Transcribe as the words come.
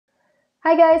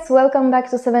Hi guys, welcome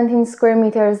back to 17 Square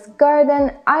Meters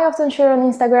Garden. I often share on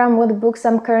Instagram what books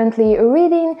I'm currently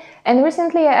reading, and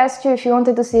recently I asked you if you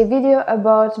wanted to see a video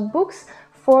about books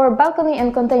for balcony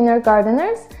and container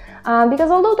gardeners,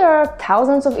 because although there are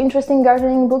thousands of interesting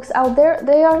gardening books out there,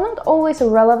 they are not always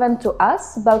relevant to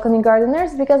us, balcony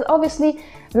gardeners, because obviously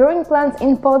growing plants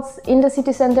in pots in the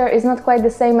city center is not quite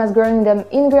the same as growing them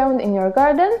in-ground in your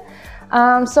garden.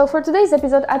 So for today's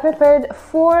episode, I prepared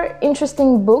 4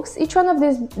 interesting books. Each one of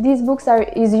these books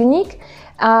is unique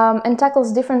and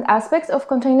tackles different aspects of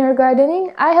container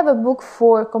gardening. I have a book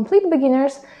for complete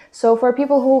beginners, so for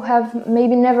people who have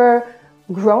maybe never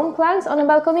grown plants on a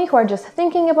balcony, who are just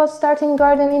thinking about starting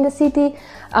garden in the city,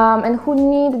 and who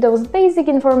need those basic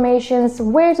informations,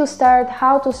 where to start,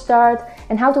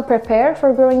 and how to prepare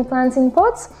for growing plants in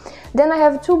pots. Then I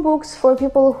have 2 books for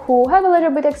people who have a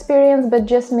little bit experience but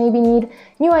just maybe need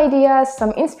new ideas,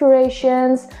 some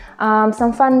inspirations,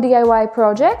 some fun DIY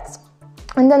projects.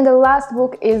 And then the last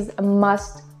book is a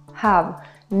must-have.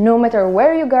 No matter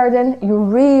where you garden, you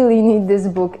really need this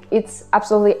book. It's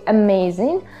absolutely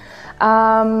amazing.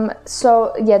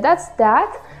 So yeah, that's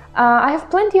that. I have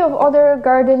plenty of other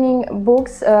gardening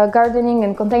books, gardening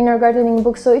and container gardening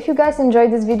books, so if you guys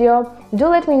enjoyed this video, do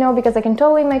let me know, because I can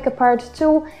totally make a part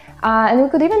 2, and we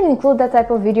could even include that type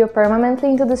of video permanently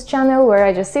into this channel, where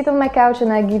I just sit on my couch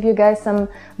and I give you guys some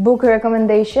book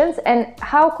recommendations. And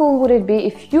how cool would it be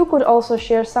if you could also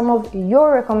share some of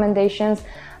your recommendations,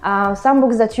 some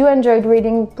books that you enjoyed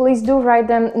reading. Please do write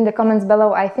them in the comments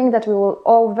below. I think that we will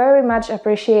all very much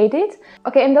appreciate it.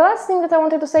 Okay, and the last thing that I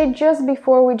wanted to say just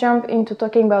before we jump into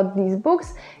talking about these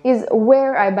books is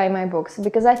where I buy my books,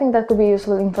 because I think that could be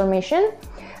useful information.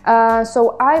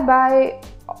 So I buy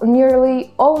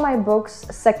nearly all my books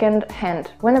second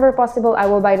hand. Whenever possible, I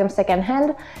will buy them second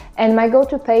hand, and my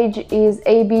go-to page is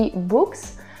AB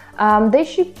Books. They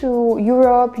ship to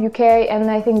Europe, UK,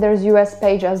 and I think there's US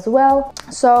page as well.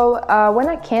 So when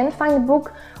I can find a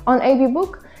book on AB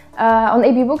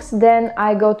Books, then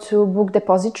I go to Book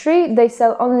Depository. They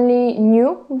sell only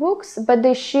new books, but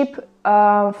they ship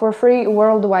for free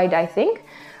worldwide, I think.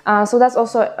 So that's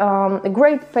also a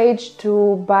great page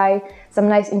to buy some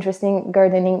nice, interesting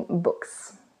gardening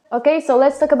books. Okay, so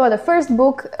let's talk about the first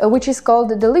book, which is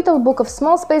called The Little Book of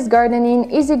Small Space Gardening,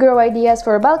 Easy Grow Ideas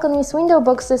for Balconies, Window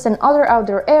Boxes and Other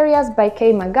Outdoor Areas by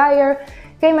Kay McGuire.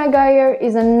 Kay McGuire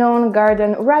is a known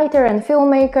garden writer and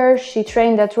filmmaker. She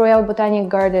trained at Royal Botanic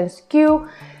Gardens, Kew.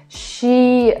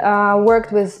 She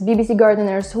worked with BBC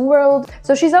Gardeners World.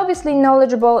 So she's obviously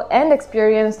knowledgeable and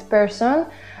experienced person.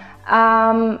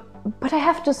 But I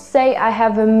have to say I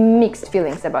have mixed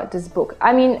feelings about this book.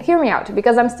 I mean, hear me out,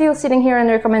 because I'm still sitting here and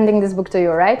recommending this book to you,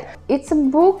 right? It's a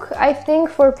book, I think,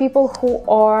 for people who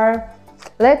are,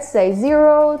 let's say,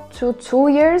 0 to 2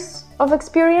 years of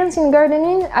experience in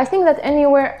gardening. I think that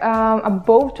anywhere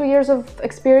above 2 years of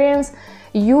experience,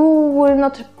 you will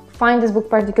not find this book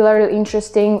particularly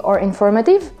interesting or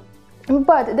informative.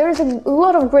 But there is a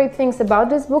lot of great things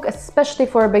about this book, especially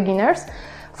for beginners.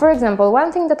 For example,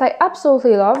 one thing that I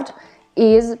absolutely loved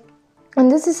is, and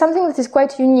this is something that is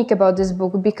quite unique about this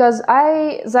book, because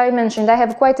as I mentioned, I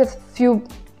have quite a few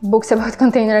books about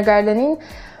container gardening,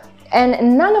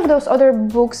 and none of those other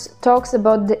books talks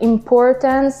about the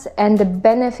importance and the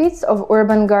benefits of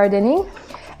urban gardening.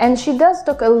 And she does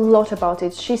talk a lot about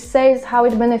it. She says how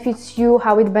it benefits you,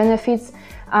 how it benefits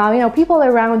people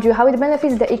around you, how it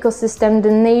benefits the ecosystem,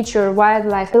 the nature,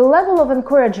 wildlife. The level of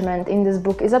encouragement in this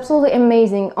book is absolutely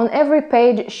amazing. On every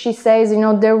page she says,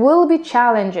 there will be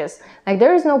challenges. Like,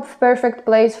 there is no perfect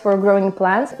place for growing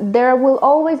plants. There will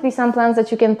always be some plants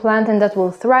that you can plant and that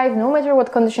will thrive no matter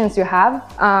what conditions you have.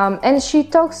 And she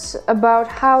talks about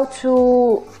how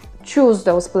to choose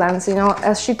those plants,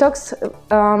 as she talks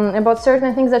about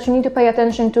certain things that you need to pay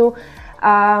attention to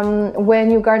when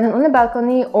you garden on a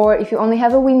balcony, or if you only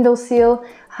have a windowsill,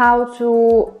 how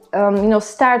to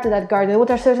start that garden, what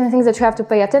are certain things that you have to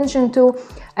pay attention to,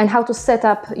 and how to set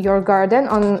up your garden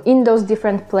in those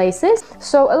different places.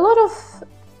 So a lot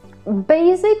of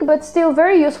basic but still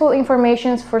very useful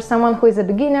information for someone who is a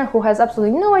beginner, who has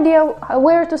absolutely no idea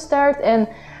where to start and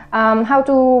how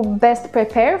to best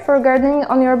prepare for gardening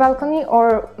on your balcony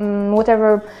or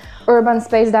whatever urban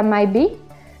space that might be.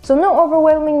 So no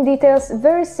overwhelming details,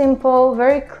 very simple,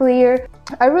 very clear.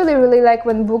 I really like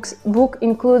when book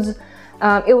includes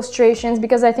illustrations,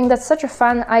 because I think that's such a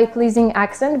fun, eye-pleasing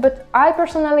accent, but I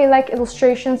personally like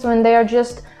illustrations when they are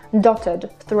just dotted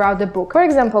throughout the book. For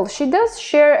example, she does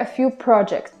share a few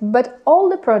projects, but all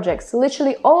the projects,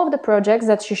 literally all of the projects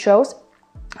that she shows,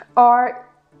 are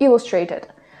illustrated.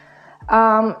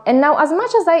 And now, as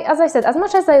I said, as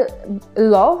much as I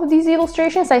love these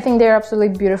illustrations, I think they're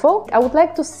absolutely beautiful. I would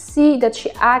like to see that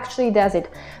she actually does it,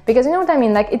 because you know what I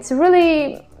mean, like it's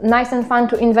really nice and fun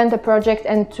to invent a project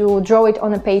and to draw it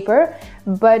on a paper,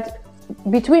 but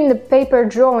between the paper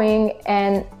drawing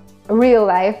and real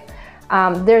life,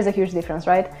 there's a huge difference,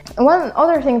 right? One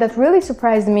other thing that really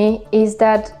surprised me is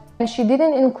that she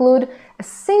didn't include a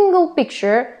single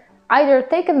picture either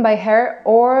taken by her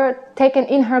or taken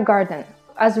in her garden.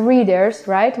 As readers,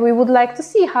 right, we would like to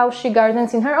see how she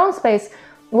gardens in her own space,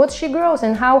 what she grows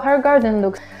and how her garden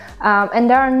looks. And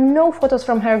there are no photos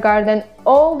from her garden.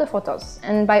 All the photos,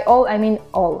 and by all I mean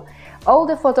all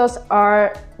the photos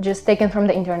are just taken from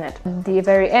the internet. At the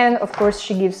very end, of course,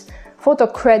 she gives photo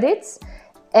credits,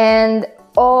 and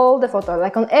all the photos,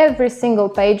 like on every single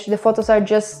page, the photos are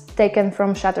just taken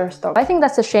from Shutterstock. I think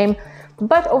that's a shame,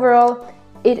 but overall,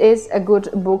 it is a good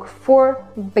book for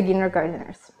beginner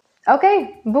gardeners.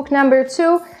 Okay, book number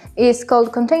 2 is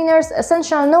called Containers: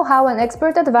 Essential Know-How and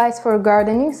Expert Advice for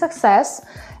Gardening Success,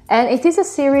 and it is a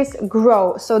series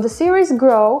Grow. So the series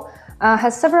Grow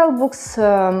has several books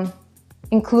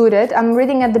included. I'm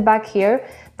reading at the back here.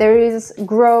 There is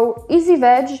Grow Easy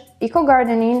Veg, Eco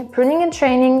Gardening, Pruning and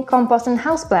Training, Compost and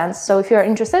Houseplants. So if you are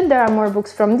interested, there are more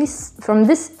books from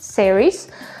this series.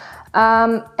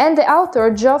 And the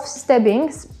author, Geoff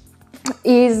Stebbings,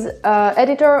 is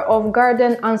editor of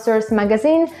Garden Answers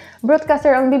magazine,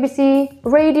 broadcaster on BBC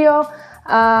Radio.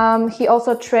 He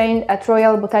also trained at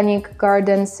Royal Botanic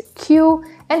Gardens, Kew,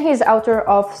 and he's author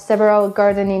of several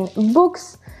gardening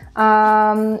books.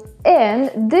 And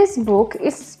this book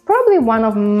is probably one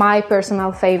of my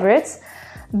personal favorites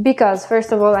because,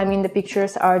 first of all, I mean, the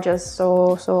pictures are just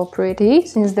so pretty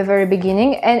since the very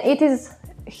beginning, and it is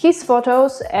his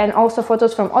photos and also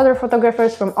photos from other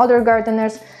photographers, from other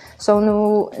gardeners, so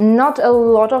no, not a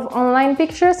lot of online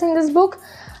pictures in this book.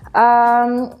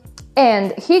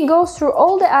 And he goes through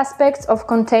all the aspects of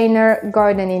container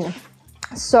gardening.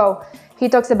 So he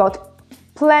talks about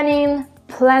planning,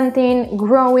 planting,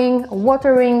 growing,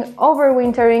 watering,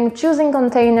 overwintering, choosing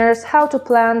containers, how to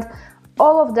plant,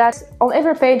 all of that. On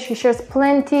every page he shares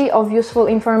plenty of useful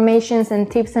informations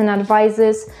and tips and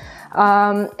advices.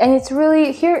 And it's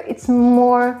really, here it's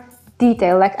more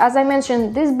detail. Like, as I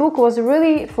mentioned, this book was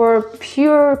really for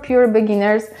pure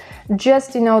beginners,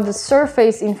 just, you know, the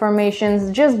surface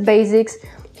information, just basics.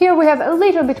 Here we have a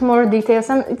little bit more details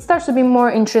and it starts to be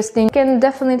more interesting. You can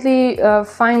definitely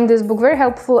find this book very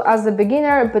helpful as a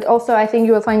beginner, but also I think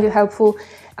you will find it helpful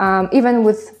even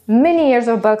with many years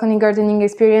of balcony gardening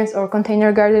experience or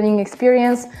container gardening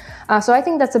experience. So I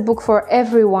think that's a book for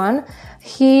everyone.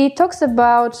 He talks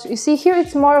about, you see here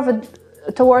it's more of a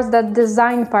towards that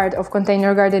design part of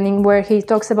container gardening, where he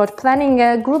talks about planning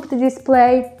a grouped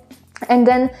display, and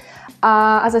then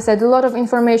as I said, a lot of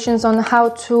information on how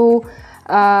to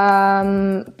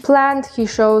plant. He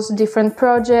shows different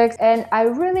projects, and I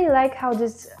really like how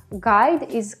this guide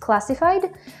is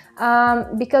classified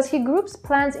because he groups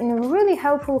plants in really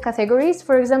helpful categories.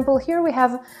 For example, here we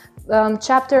have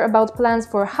chapter about plants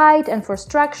for height and for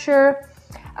structure.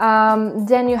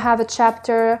 Then you have a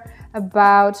chapter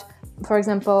about, for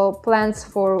example, plants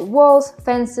for walls,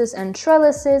 fences and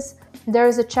trellises. There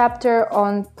is a chapter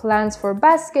on plants for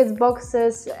baskets,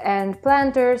 boxes and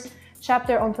planters,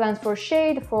 chapter on plants for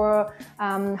shade, for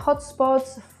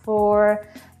hotspots, for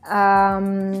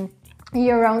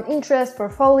year-round interest, for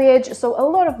foliage. So a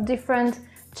lot of different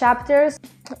chapters,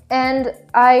 and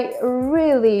I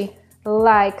really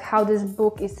like how this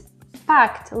book is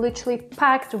packed, literally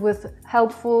packed with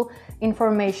helpful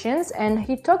informations, and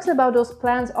he talks about those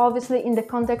plants obviously in the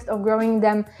context of growing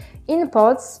them in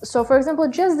pots. So for example,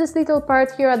 just this little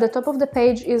part here at the top of the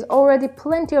page is already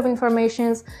plenty of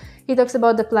informations. He talks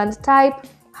about the plant type,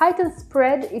 height and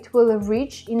spread it will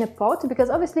reach in a pot, because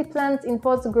obviously plants in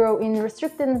pots grow in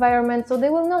restricted environments, so they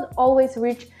will not always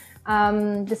reach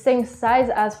the same size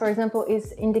as, for example,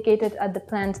 is indicated at the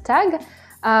plant tag.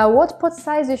 What pot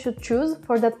size you should choose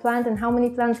for that plant and how many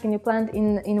plants can you plant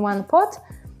in one pot.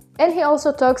 And he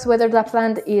also talks whether that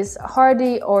plant is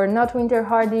hardy or not winter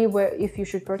hardy, where if you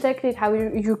should protect it, how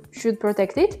you should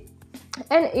protect it,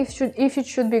 and if it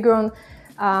should be grown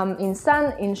in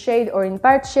sun, in shade or in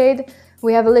part shade.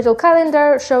 We have a little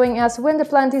calendar showing us when the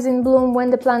plant is in bloom,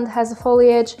 when the plant has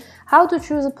foliage, how to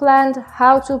choose a plant,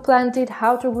 how to plant it,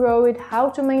 how to grow it, how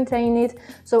to maintain it.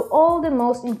 So all the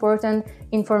most important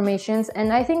informations,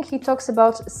 and I think he talks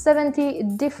about 70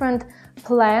 different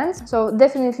plants. So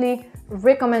definitely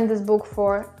recommend this book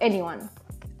for anyone.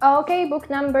 Okay, book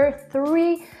number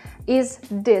 3 is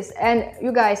this, and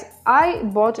you guys, I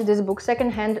bought this book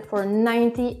secondhand for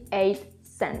 98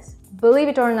 cents. believe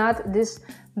it or not, this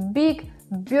big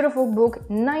beautiful book,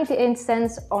 98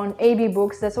 cents on AB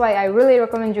Books. That's why I really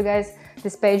recommend you guys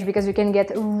this page, because you can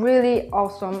get really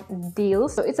awesome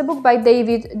deals. So it's a book by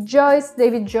David Joyce.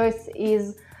 David Joyce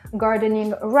is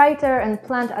gardening writer and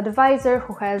plant advisor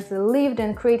who has lived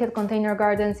and created container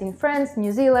gardens in France,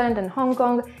 New Zealand and Hong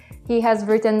Kong. He has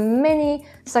written many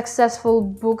successful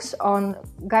books on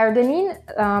gardening,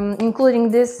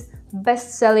 including this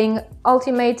best-selling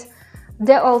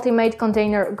The Ultimate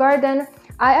Container Garden.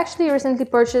 I actually recently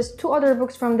purchased 2 other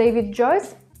books from David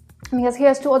Joyce, because he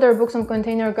has 2 other books on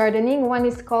container gardening. One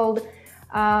is called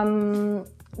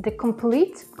The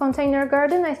Complete Container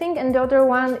Garden, I think, and the other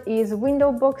one is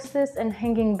Window Boxes and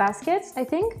Hanging Baskets, I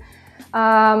think.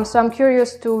 So I'm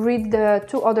curious to read the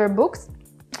 2 other books.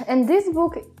 And this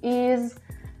book is,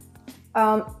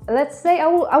 let's say,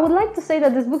 I would like to say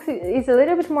that this book is a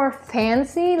little bit more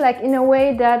fancy, like in a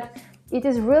way that it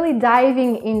is really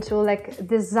diving into like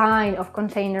design of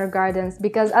container gardens,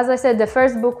 because as I said, the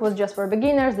first book was just for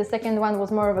beginners, the second one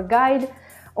was more of a guide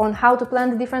on how to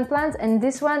plant different plants, and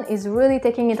this one is really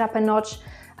taking it up a notch,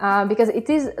 because it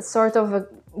is sort of a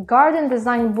garden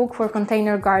design book for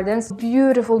container gardens.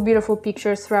 Beautiful, beautiful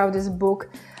pictures throughout this book.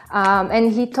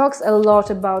 And he talks a lot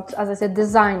about, as I said,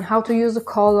 design, how to use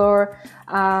color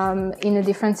in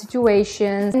different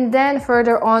situations. And then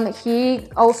further on, he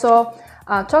also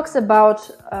talks about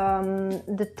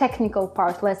the technical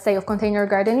part, let's say, of container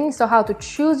gardening. So how to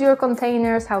choose your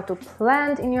containers, how to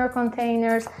plant in your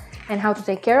containers, and how to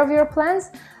take care of your plants.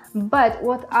 But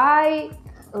what I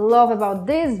love about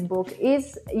this book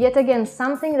is, yet again,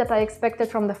 something that I expected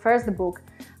from the first book.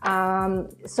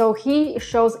 So he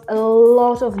shows a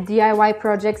lot of DIY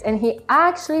projects, and he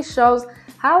actually shows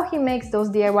how he makes those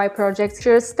DIY projects,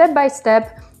 step by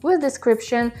step, with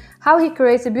description, how he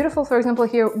creates a beautiful, for example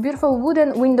here, beautiful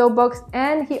wooden window box,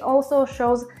 and he also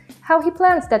shows how he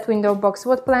plants that window box,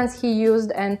 what plants he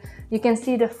used, and you can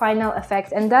see the final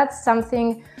effect. And that's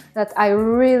something that I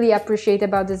really appreciate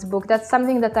about this book. That's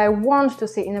something that I want to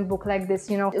see in a book like this,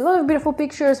 you know. A lot of beautiful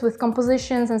pictures with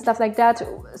compositions and stuff like that.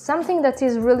 Something that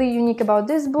is really unique about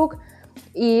this book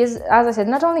is, as I said,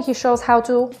 not only he shows how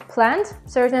to plant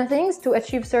certain things to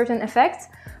achieve certain effects,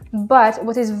 but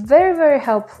what is very, very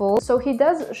helpful, so he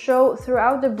does show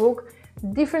throughout the book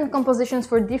different compositions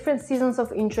for different seasons of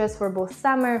interest, for both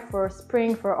summer, for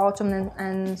spring, for autumn,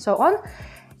 and so on.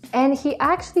 And he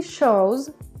actually shows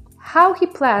how he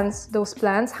plants those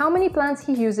plants, how many plants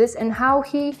he uses, and how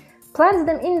he plants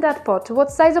them in that pot, what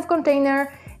size of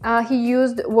container he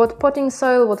used, what potting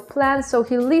soil, what plants. So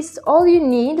he lists all you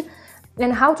need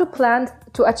and how to plant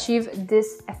to achieve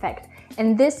this effect.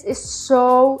 And this is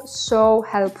so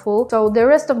helpful. So the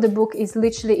rest of the book is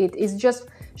literally it. It's just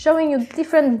showing you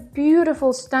different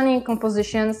beautiful, stunning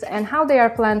compositions and how they are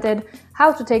planted,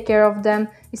 how to take care of them,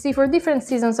 you see, for different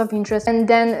seasons of interest. And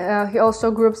then he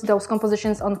also groups those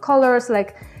compositions on colors,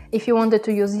 like if you wanted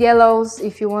to use yellows,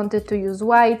 if you wanted to use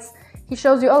whites. He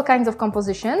shows you all kinds of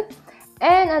composition.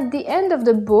 And at the end of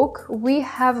the book, we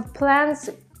have plants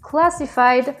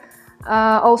classified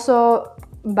also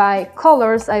by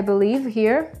colors, I believe,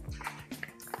 here.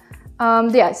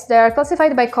 Yes, they are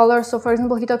classified by color. So for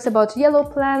example, he talks about yellow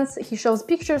plants, he shows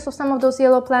pictures of some of those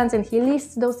yellow plants, and he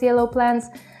lists those yellow plants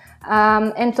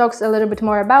and talks a little bit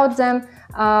more about them.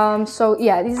 So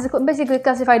yeah, this is basically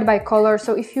classified by color.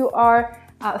 So if you are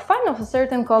a fan of a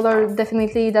certain color,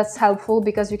 definitely that's helpful,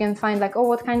 because you can find like, oh,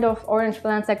 what kind of orange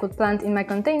plants I could plant in my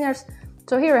containers.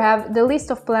 So here I have the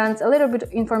list of plants, a little bit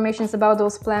of information about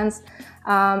those plants,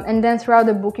 and then throughout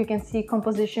the book you can see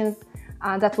compositions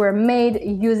that were made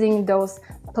using those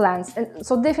plants. And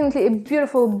so definitely a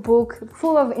beautiful book,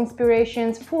 full of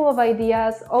inspirations, full of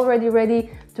ideas, already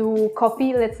ready to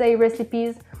copy, let's say,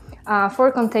 recipes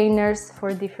for containers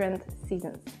for different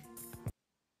seasons.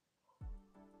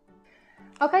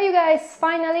 Okay, you guys,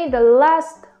 finally the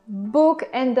last book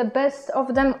and the best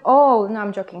of them all. No,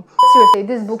 I'm joking. Seriously,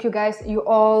 this book, you guys, you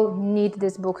all need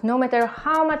this book. No matter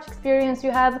how much experience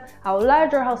you have, how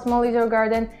large or how small is your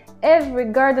garden, every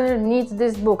gardener needs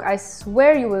this book. I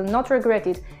swear you will not regret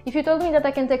it. If you told me that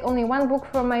I can take only one book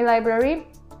from my library,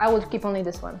 I would keep only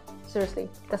this one. Seriously,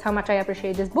 that's how much I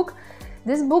appreciate this book.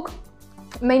 This book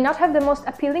may not have the most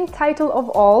appealing title of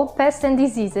all, Pests and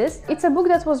Diseases. It's a book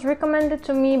that was recommended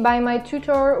to me by my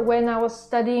tutor when I was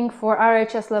studying for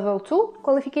RHS Level 2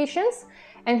 qualifications.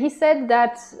 And he said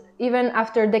that even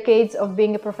after decades of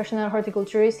being a professional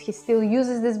horticulturist, he still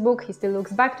uses this book, he still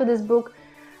looks back to this book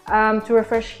to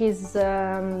refresh his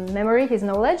memory, his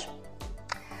knowledge.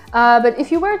 But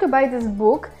if you were to buy this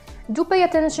book, do pay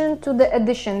attention to the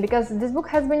edition, because this book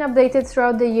has been updated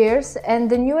throughout the years and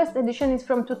the newest edition is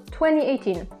from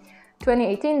 2018.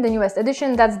 2018, the newest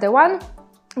edition. That's the one,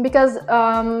 because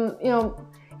you know,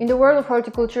 in the world of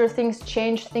horticulture, things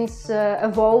change, things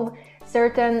evolve.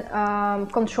 Certain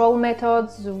control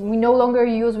methods we no longer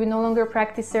use, we no longer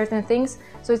practice certain things,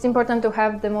 so it's important to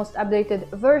have the most updated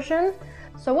version.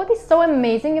 So what is so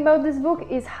amazing about this book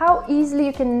is how easily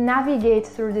you can navigate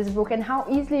through this book and how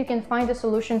easily you can find a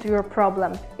solution to your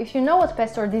problem. If you know what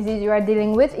pest or disease you are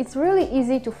dealing with, it's really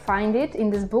easy to find it in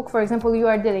this book. For example, you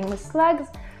are dealing with slugs,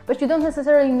 but you don't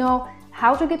necessarily know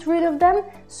how to get rid of them.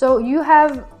 So you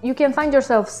can find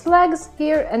yourself slugs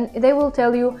here, and they will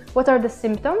tell you what are the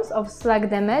symptoms of slug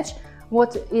damage,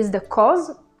 what is the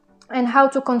cause, and how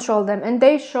to control them. And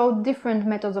they show different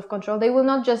methods of control. They will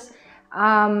not just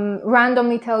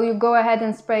randomly tell you go ahead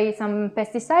and spray some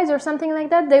pesticides or something like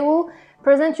that. They will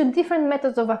present you different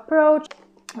methods of approach.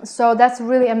 So that's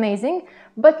really amazing.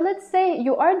 But let's say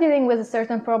you are dealing with a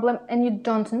certain problem and you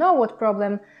don't know what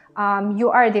problem you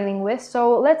are dealing with.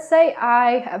 So let's say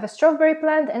I have a strawberry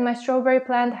plant and my strawberry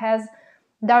plant has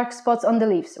dark spots on the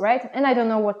leaves, right? And I don't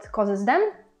know what causes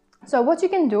them. So what you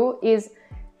can do is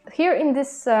here in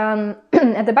this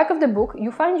at the back of the book,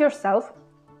 you find yourself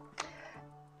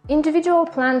individual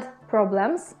plant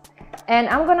problems, and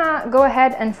I'm gonna go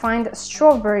ahead and find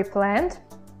strawberry plant.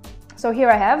 So here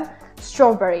I have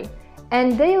strawberry,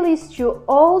 and they list you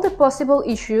all the possible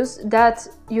issues that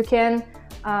you can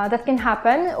that can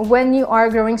happen when you are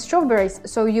growing strawberries.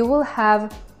 So you will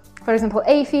have, for example,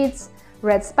 aphids,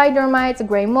 red spider mites,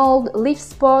 gray mold, leaf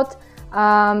spot,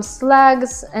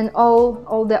 slugs, and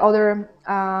all the other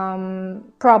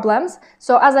problems.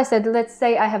 So as I said, let's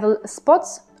say I have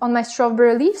spots on my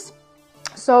strawberry leaves.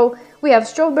 So we have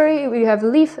strawberry, we have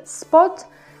leaf spot,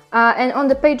 and on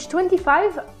the page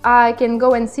 25 I can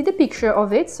go and see the picture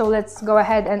of it. So let's go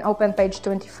ahead and open page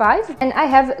 25, and I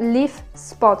have leaf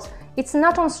spot. It's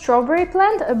not on strawberry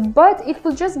plant, but it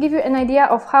will just give you an idea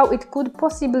of how it could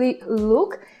possibly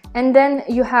look, and then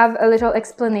you have a little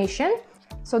explanation.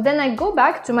 So then I go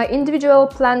back to my individual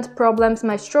plant problems,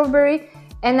 my strawberry,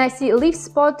 and I see leaf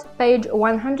spot, page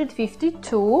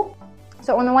 152.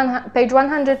 So on page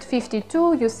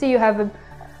 152, you see you have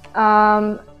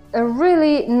a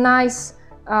really nice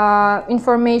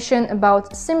information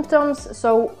about symptoms.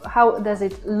 So how does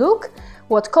it look,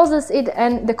 what causes it,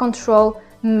 and the control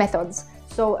methods.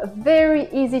 So very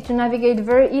easy to navigate,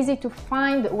 very easy to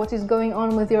find what is going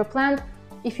on with your plant.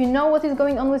 If you know what is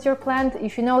going on with your plant,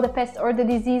 if you know the pest or the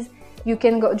disease, you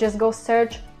can just go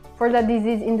search for that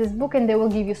disease in this book, and they will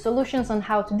give you solutions on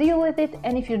how to deal with it.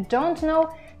 And if you don't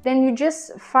know, then you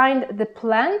just find the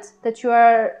plant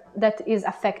that is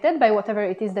affected by whatever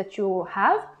it is that you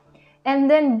have, and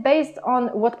then based on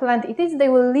what plant it is, they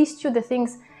will list you the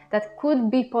things that could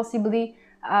be possibly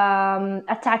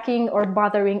attacking or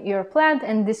bothering your plant,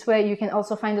 and this way you can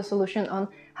also find a solution on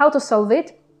how to solve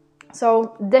it.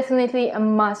 So definitely a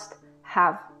must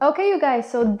have. Okay, you guys,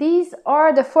 so these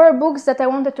are the 4 books that I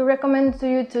wanted to recommend to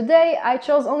you today. I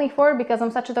chose only 4 because I'm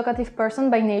such a talkative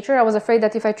person by nature. I was afraid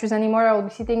that if I choose any more, I would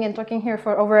be sitting and talking here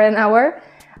for over an hour.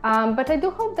 But I do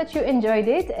hope that you enjoyed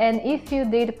it, and if you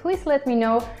did, please let me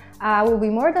know. I will be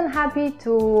more than happy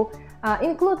to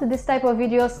include this type of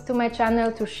videos to my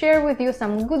channel, to share with you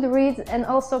some good reads, and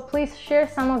also please share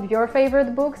some of your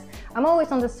favorite books. I'm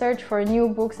always on the search for new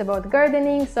books about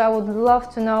gardening, so I would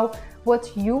love to know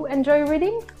what you enjoy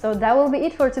reading. So that will be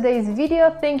it for today's video.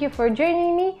 Thank you for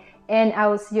joining me, and I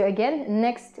will see you again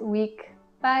next week.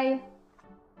 Bye!